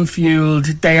 testosterone fueled.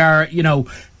 They are,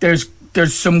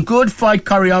 There's some good fight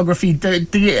choreography.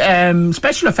 The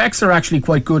special effects are actually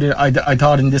quite good, I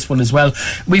thought, in this one as well.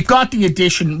 We've got the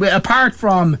addition, apart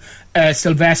from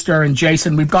Sylvester and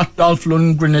Jason, we've got Dolph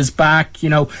Lundgren is back.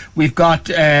 We've got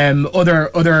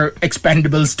other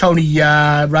Expendables, Tony,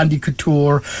 Randy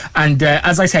Couture, and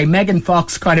as I say, Megan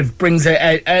Fox kind of brings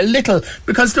a little,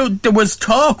 because there was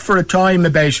talk for a time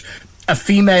about a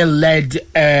female-led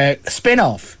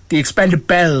spin-off, the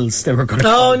Expendables, they were going to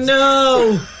call it. Oh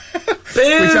no!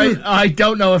 Which I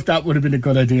don't know if that would have been a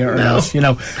good idea or not,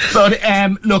 But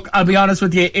look, I'll be honest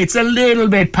with you, it's a little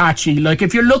bit patchy. Like,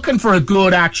 if you're looking for a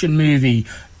good action movie,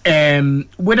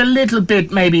 with a little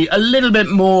bit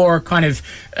more kind of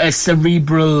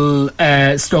cerebral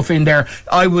stuff in there.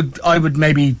 I would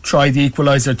maybe try The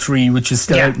Equalizer 3, which is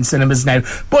still out in cinemas now.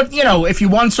 But if you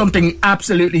want something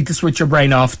absolutely to switch your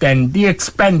brain off, then The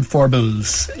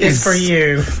Expendables is for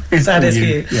you. That is for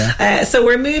you. Yeah. So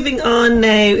we're moving on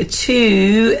now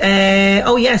to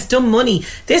Dumb Money.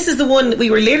 This is the one we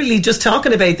were literally just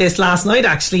talking about this last night,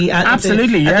 actually. At the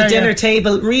dinner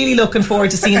table. Really looking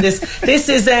forward to seeing this. This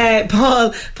is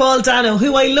Paul Dano,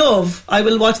 who I love. I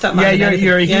will watch that man. Yeah,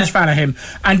 you're a huge fan of him.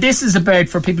 And this is about,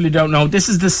 for people who don't know, this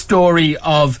is the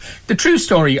true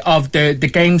story of the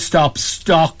GameStop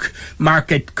stock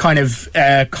market kind of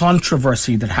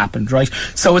controversy that happened, right?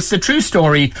 So it's the true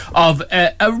story of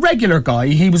a regular guy.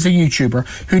 He was a YouTuber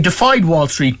who defied Wall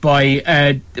Street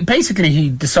by basically he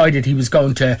decided he was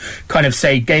going to kind of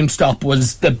say GameStop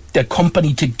was the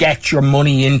company to get your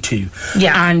money into.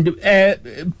 Yeah. And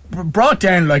brought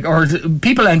down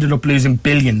people ended up losing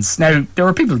billions. Now there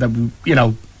were people that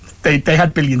they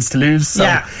had billions to lose, so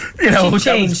that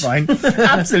was fine.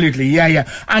 Absolutely, yeah.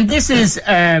 And this is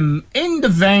in the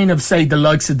vein of, say, the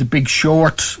likes of The Big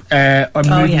Short or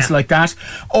movies like that.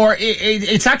 Or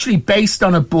it's actually based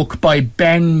on a book by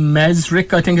Ben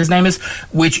Mesrick, I think his name is,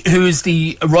 who is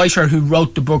the writer who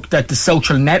wrote the book that The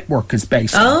Social Network is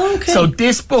based on. Oh, okay. So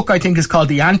this book, I think, is called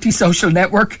The Anti-Social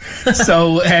Network.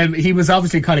 So he was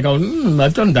obviously kind of going,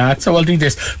 I've done that, so I'll do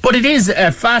this. But it is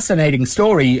a fascinating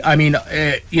story. I mean,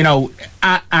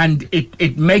 and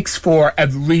it makes for a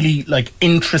really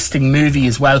interesting movie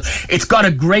as well. It's got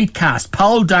a great cast.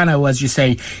 Paul Dano, as you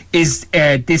say, is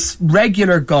this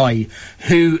regular guy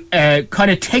who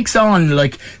kind of takes on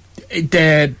the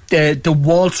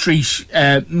Wall Street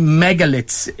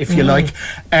megaliths, if you like.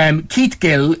 Keith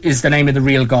Gill is the name of the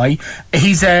real guy.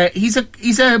 He's a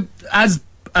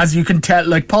as you can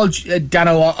tell, Paul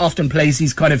Dano often plays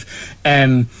these kind of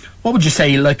what would you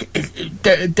say? They're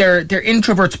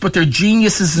introverts, but they're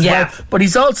geniuses as well. But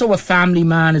he's also a family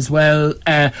man as well.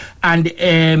 And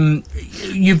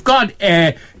you've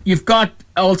got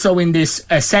also in this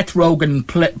Seth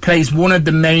Rogen plays one of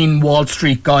the main Wall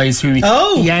Street guys who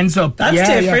he ends up. That's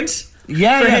different.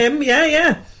 For him.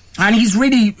 Yeah. And he's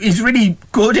really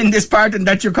good in this part, and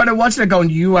that you're kind of watching it going,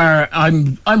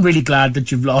 I'm really glad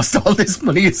that you've lost all this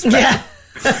money as well. Yeah.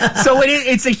 So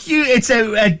it's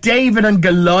a David and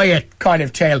Goliath kind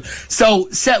of tale. So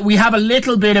we have a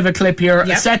little bit of a clip here.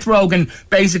 Yep. Seth Rogen,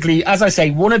 basically, as I say,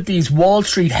 one of these Wall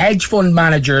Street hedge fund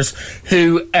managers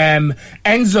who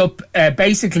ends up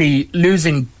basically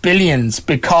losing billions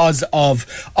because of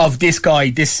this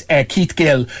guy, this Keith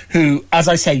Gill, who, as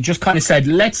I say, just kind of said,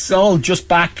 let's all just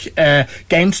back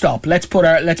GameStop. Let's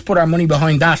put our money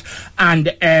behind that.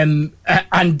 And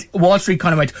Wall Street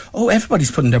kind of went, everybody's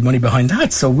putting their money behind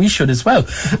that, so we should as well.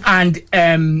 And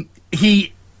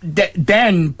he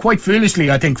then, quite foolishly,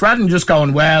 I think, rather than just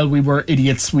going, well, we were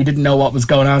idiots, we didn't know what was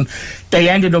going on, they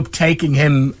ended up taking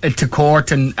him to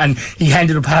court, and he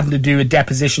ended up having to do a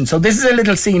deposition. So this is a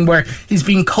little scene where he's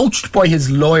being coached by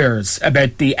his lawyers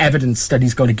about the evidence that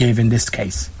he's going to give in this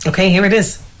case. Okay, here it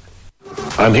is.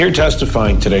 I'm here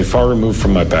testifying today, far removed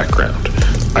from my background.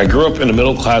 I grew up in a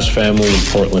middle-class family in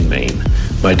Portland, Maine.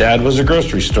 My dad was a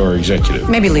grocery store executive.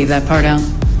 Maybe leave that part out.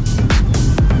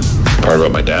 Part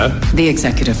about my dad? The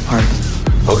executive part.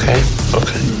 Okay.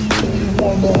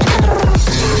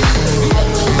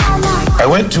 I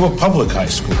went to a public high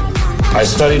school. I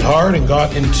studied hard and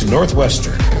got into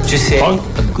Northwestern. Just say a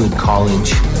good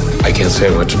college. I can't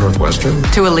say I went to Northwestern.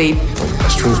 To elite.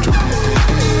 Northwestern's too...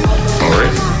 All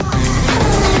right.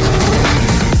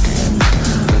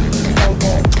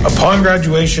 Upon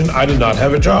graduation, I did not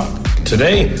have a job.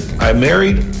 Today, I'm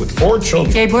married with 4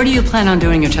 children. Gabe, where do you plan on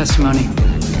doing your testimony?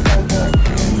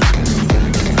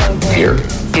 Here.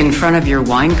 In front of your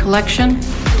wine collection?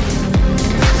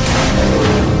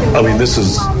 I mean,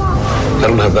 I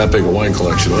don't have that big a wine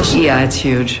collection. Yeah, it's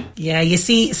huge. Yeah, you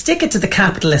see, stick it to the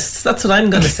capitalists. That's what I'm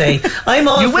going to say. I'm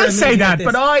all You for will say that,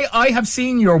 but I have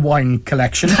seen your wine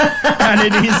collection, and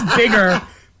it is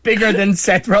bigger than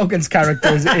Seth Rogen's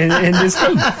characters in this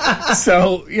film.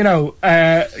 So,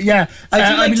 I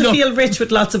do like to feel rich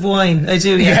with lots of wine. I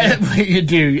do, yeah. Yeah, you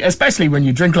do. Especially when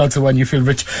you drink lots of wine, you feel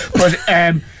rich. But,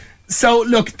 So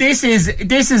look, this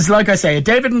is like I say, a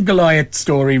David and Goliath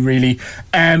story. Really,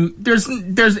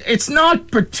 it's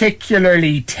not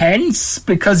particularly tense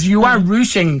because you are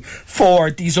rooting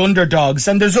for these underdogs,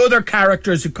 and there's other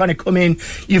characters who kind of come in.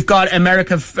 You've got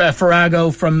America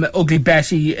Ferrago from Ugly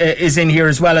Betty is in here,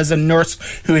 as well as a nurse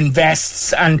who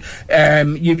invests, and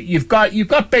you've got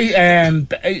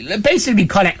basically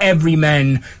kind of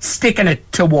everymen sticking it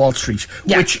to Wall Street,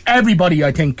 which everybody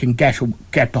I think can get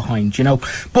behind, you know.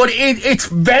 But it's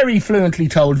very fluently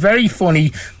told, very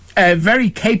funny, very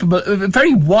capable,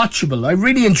 very watchable. I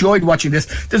really enjoyed watching this.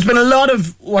 There's been a lot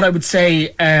of what I would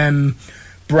say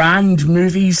brand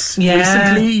movies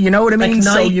recently, you know what I mean?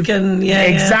 Like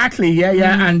Nike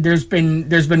and there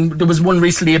was one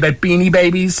recently about Beanie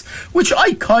Babies, which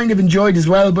I kind of enjoyed as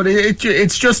well, but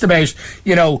it's just about,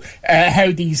 you know,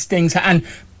 how these things and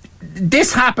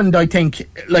this happened, I think,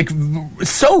 like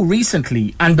so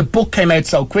recently, and the book came out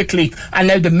so quickly, and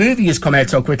now the movie has come out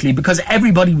so quickly because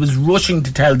everybody was rushing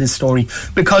to tell this story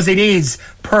because it is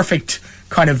perfect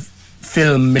kind of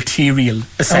film material,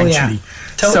 essentially.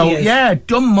 Totally is. Yeah,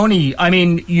 dumb money. I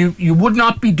mean, you would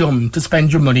not be dumb to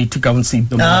spend your money to go and see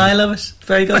Dumb Money. I love it.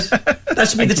 Very good. That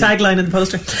should be the tagline in the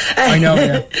poster. I know,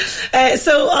 yeah.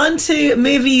 So on to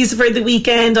movies for the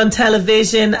weekend on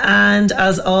television, and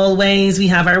as always, we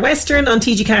have our Western on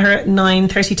TG Carr at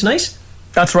 9:30 tonight.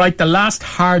 That's right, The Last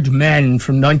Hard Men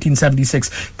from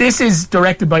 1976. This is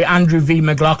directed by Andrew V.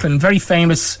 McLaughlin, very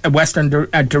famous Western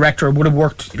director, would have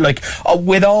worked like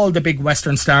with all the big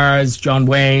Western stars, John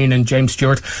Wayne and James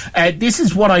Stewart. This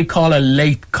is what I call a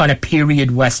late kind of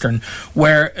period Western,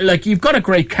 where like you've got a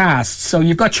great cast. So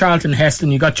you've got Charlton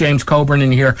Heston, you've got James Coburn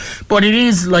in here, but it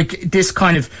is like this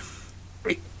kind of...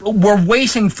 We're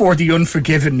waiting for the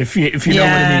Unforgiven, if you know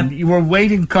what I mean. You were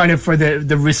waiting kind of for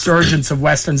the resurgence of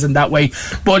Westerns in that way.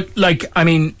 But, like, I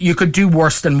mean, you could do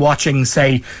worse than watching,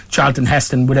 say, Charlton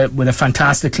Heston with a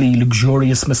fantastically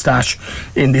luxurious moustache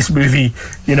in this movie,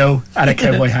 you know, and a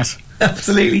cowboy hat.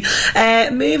 Absolutely.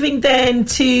 Moving then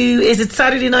to, is it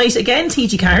Saturday night again,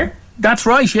 TG Carr? That's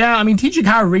right, yeah. I mean, TG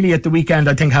Carr really at the weekend,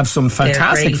 I think, have some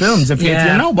fantastic films. If you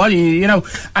know, you know.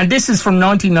 And this is from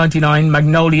 1999,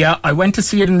 Magnolia. I went to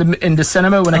see it in the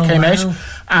cinema when it came out,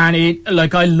 and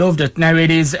I loved it. Now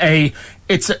it is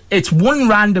it's one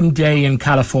random day in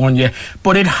California,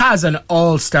 but it has an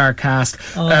all-star cast.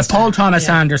 Paul Thomas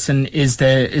Anderson is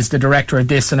the director of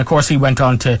this, and of course he went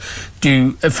on to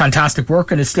do fantastic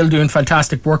work and is still doing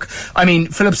fantastic work. I mean,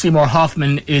 Philip Seymour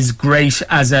Hoffman is great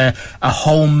as a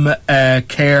home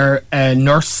care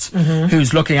nurse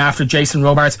who's looking after Jason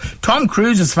Robards. Tom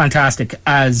Cruise is fantastic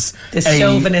as this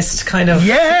chauvinist kind of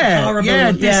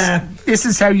horrible. This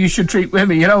is how you should treat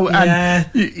women, you know. And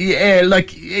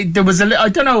there was I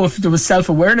don't know if there was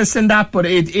self-awareness in that, but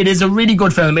it is a really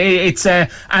good film. It's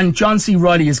and John C.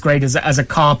 Reilly is great as a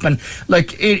cop, and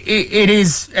like it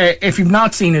is. If you've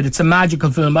not seen it, it's a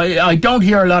magical film. I don't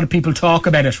hear a lot of people talk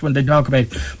about it when they talk about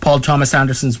Paul Thomas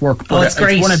Anderson's work, but it's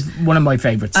great. One of my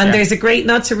favourites. And there's a great,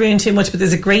 not to ruin too much, but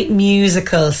there's a great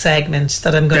musical segment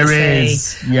that I'm going to say.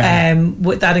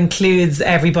 That includes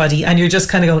everybody, and you're just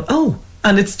kind of going, oh.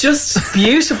 And it's just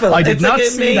beautiful. I did not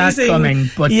see that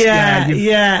coming, but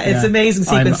it's amazing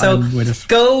sequence. I'm with it.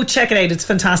 Go check it out; it's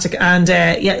fantastic. And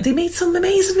they made some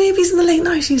amazing movies in the late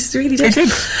 90s. They really did. They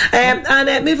did.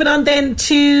 And moving on then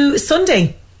to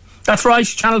Sunday. That's right,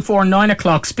 Channel 4, 9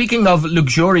 o'clock. Speaking of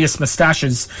luxurious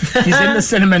moustaches, he's in the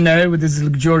cinema now with his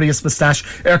luxurious moustache.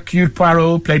 Hercule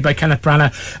Poirot, played by Kenneth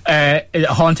Branagh,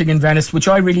 Haunting in Venice, which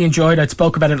I really enjoyed. I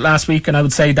spoke about it last week, and I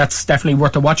would say that's definitely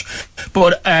worth a watch.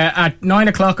 But at 9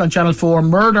 o'clock on Channel 4,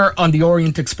 Murder on the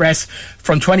Orient Express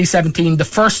from 2017, the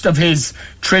first of his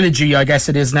trilogy, I guess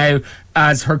it is now,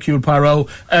 as Hercule Poirot.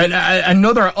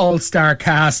 Another all-star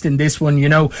cast in this one, you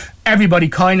know. Everybody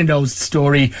kind of knows the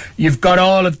story. You've got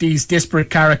all of these disparate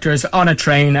characters on a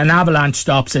train, an avalanche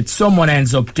stops it, someone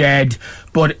ends up dead,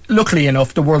 but luckily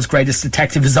enough, the world's greatest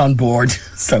detective is on board.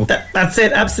 So that's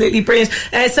it, absolutely brilliant.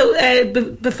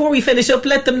 Before we finish up,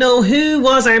 let them know who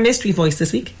was our mystery voice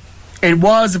this week. It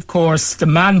was, of course, the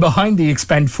man behind the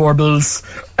Expendables,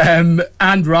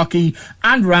 and Rocky,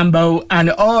 and Rambo,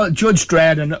 and all Judge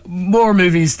Dredd, and more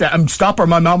movies that Stop or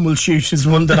My Mom Will Shoot is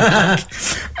one that I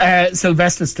like.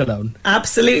 Sylvester Stallone.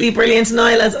 Absolutely brilliant.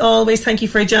 Niall, as always, thank you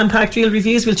for a jam-packed Real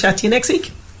Reviews. We'll chat to you next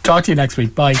week. Talk to you next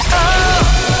week. Bye.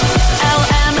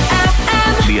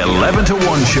 The 11 to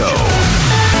 1 show.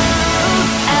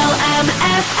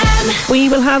 LMFM. We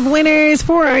will have winners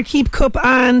for our Keep Cup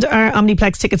and our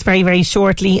Omniplex tickets very, very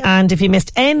shortly. And if you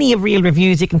missed any of Real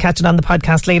Reviews, you can catch it on the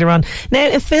podcast later on. Now,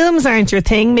 if films aren't your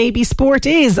thing, maybe sport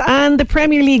is. And the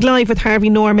Premier League Live with Harvey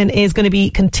Norman is going to be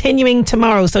continuing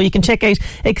tomorrow. So you can check out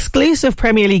exclusive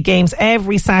Premier League games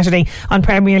every Saturday on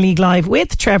Premier League Live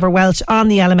with Trevor Welch on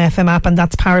the LMFM app. And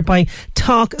that's powered by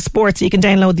Talk Sports. So you can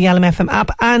download the LMFM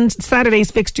app. And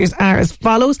Saturday's fixtures are as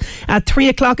follows. At 3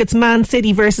 o'clock, it's Man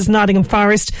City versus Nottingham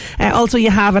Forest. Also,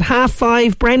 you have at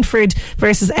 5:30 Brentford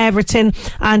versus Everton,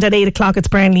 and at 8 o'clock it's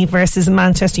Burnley versus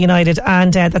Manchester United,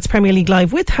 and that's Premier League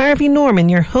Live with Harvey Norman,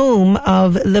 your home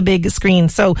of the big screen.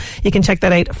 So you can check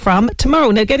that out from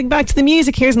tomorrow. Now, getting back to the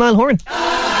music, here's Niall Horan.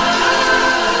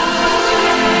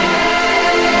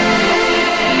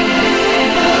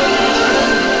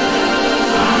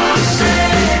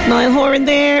 Niall Horan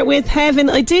there with Heaven.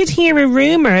 I did hear a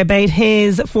rumour about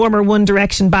his former One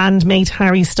Direction bandmate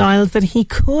Harry Styles that he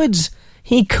could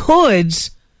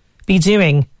be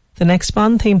doing the next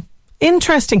Bond theme.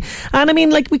 Interesting. And I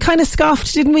mean, like, we kind of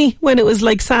scoffed, didn't we, when it was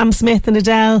like Sam Smith and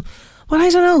Adele. Well, I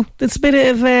don't know. It's a bit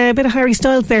of Harry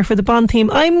Styles there for the Bond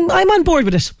theme. I'm on board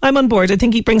with it. I'm on board. I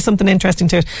think he brings something interesting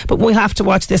to it. But we'll have to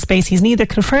watch this space. He's neither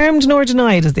confirmed nor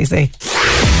denied, as they say.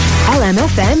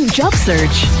 LMFM Job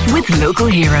Search with Local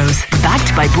Heroes.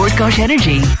 Backed by Portgosh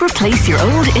Energy. Replace your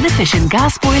old inefficient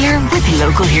gas boiler with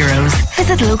Local Heroes.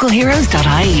 Visit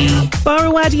localheroes.ie.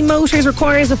 Borrowadi Motors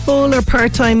requires a full or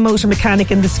part-time motor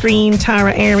mechanic in the Screen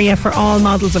Tara area for all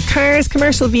models of cars,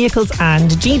 commercial vehicles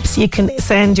and Jeeps. You can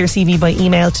send your CV by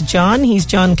email to John. He's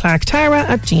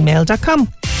johnclarktara@gmail.com.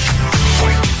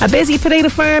 A busy potato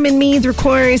farm in Meath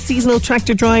requires seasonal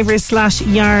tractor drivers /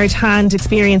 yard hand.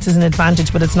 Experience is an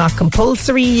advantage, but it's not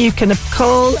compulsory. You can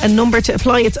call a number to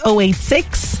apply. It's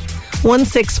 086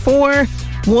 164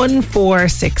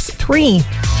 1463.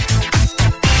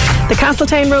 The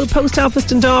Castletown Road Post Office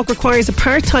Dundalk requires a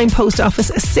part-time post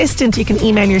office assistant. You can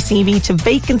email your CV to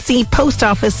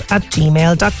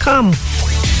vacancypostoffice@gmail.com.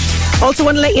 Also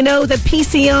want to let you know that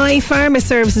PCI Pharma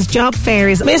Services Job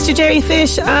Fairs, Mr. Jerry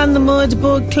Fish and the Mud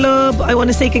Bug Club. I want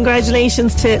to say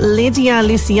congratulations to Lydia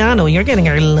Luciano. You're getting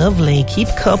our lovely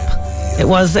Keep Cup. It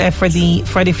was for the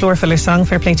Friday Floor Filler song.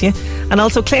 Fair play to you. And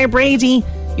also Claire Brady,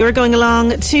 you're going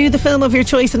along to the film of your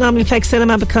choice in Omniplex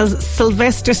Cinema because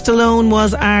Sylvester Stallone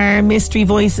was our mystery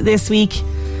voice this week.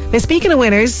 Now, speaking of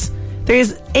winners,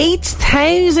 there's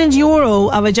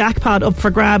 €8,000 of a jackpot up for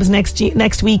grabs next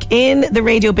week in the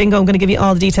Radio Bingo. I'm going to give you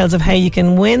all the details of how you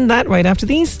can win that right after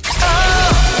these.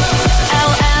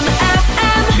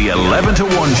 LMFM. The 11 to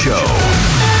 1 show.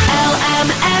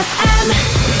 LMFM.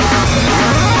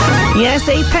 Yes,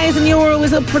 €8,000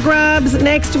 is up for grabs.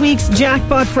 Next week's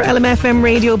jackpot for LMFM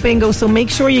Radio Bingo. So make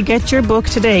sure you get your book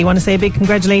today. I want to say a big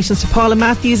congratulations to Paula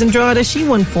Matthews and Drogheda. She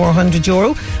won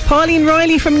 €400. Pauline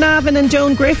Riley from Navan and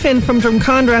Joan Griffin from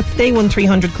Drumconrath. They won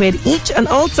 £300 each. And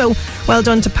also, well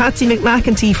done to Patsy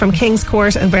McMcEntee from King's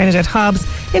Court and Bernadette Hobbs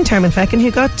in Termonfeckin,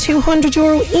 who got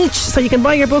 €200 each. So you can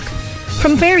buy your book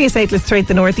from various outlets throughout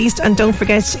the Northeast. And don't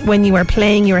forget, when you are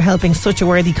playing, you are helping such a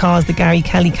worthy cause, the Gary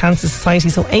Kelly Cancer Society.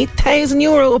 So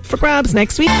 €8,000 up for grabs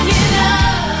next week.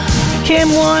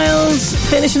 Kim Wiles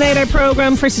finishing out our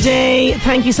programme for today.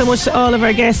 Thank you so much to all of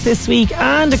our guests this week,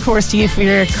 and of course to you for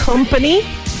your company.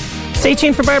 Stay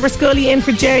tuned for Barbara Scully in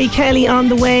for Jerry Kelly on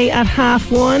the way at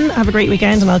 1:30. Have a great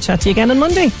weekend, and I'll chat to you again on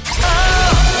Monday.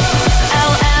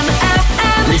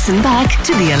 Listen back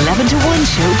to the 11 to 1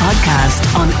 show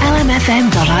podcast on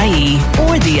lmfm.ie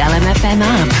or the LMFM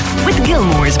app. With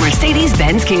Gilmore's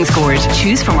Mercedes-Benz Kings Court.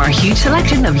 Choose from our huge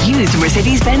selection of used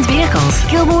Mercedes-Benz vehicles.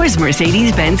 Gilmore's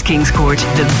Mercedes-Benz Kings Court.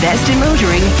 The best in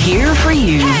motoring, here for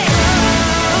you.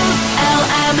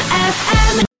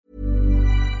 LMFM.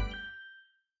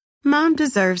 Mom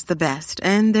deserves the best,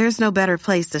 and there's no better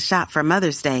place to shop for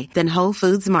Mother's Day than Whole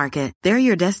Foods Market. They're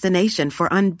your destination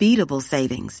for unbeatable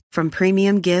savings, from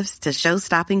premium gifts to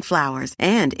show-stopping flowers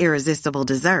and irresistible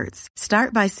desserts.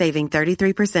 Start by saving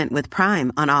 33% with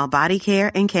Prime on all body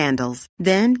care and candles.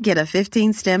 Then get a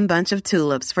 15-stem bunch of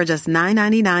tulips for just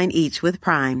 $9.99 each with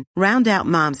Prime. Round out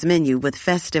Mom's menu with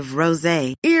festive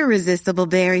rosé, irresistible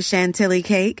berry chantilly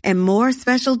cake, and more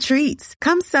special treats.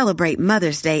 Come celebrate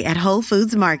Mother's Day at Whole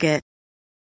Foods Market.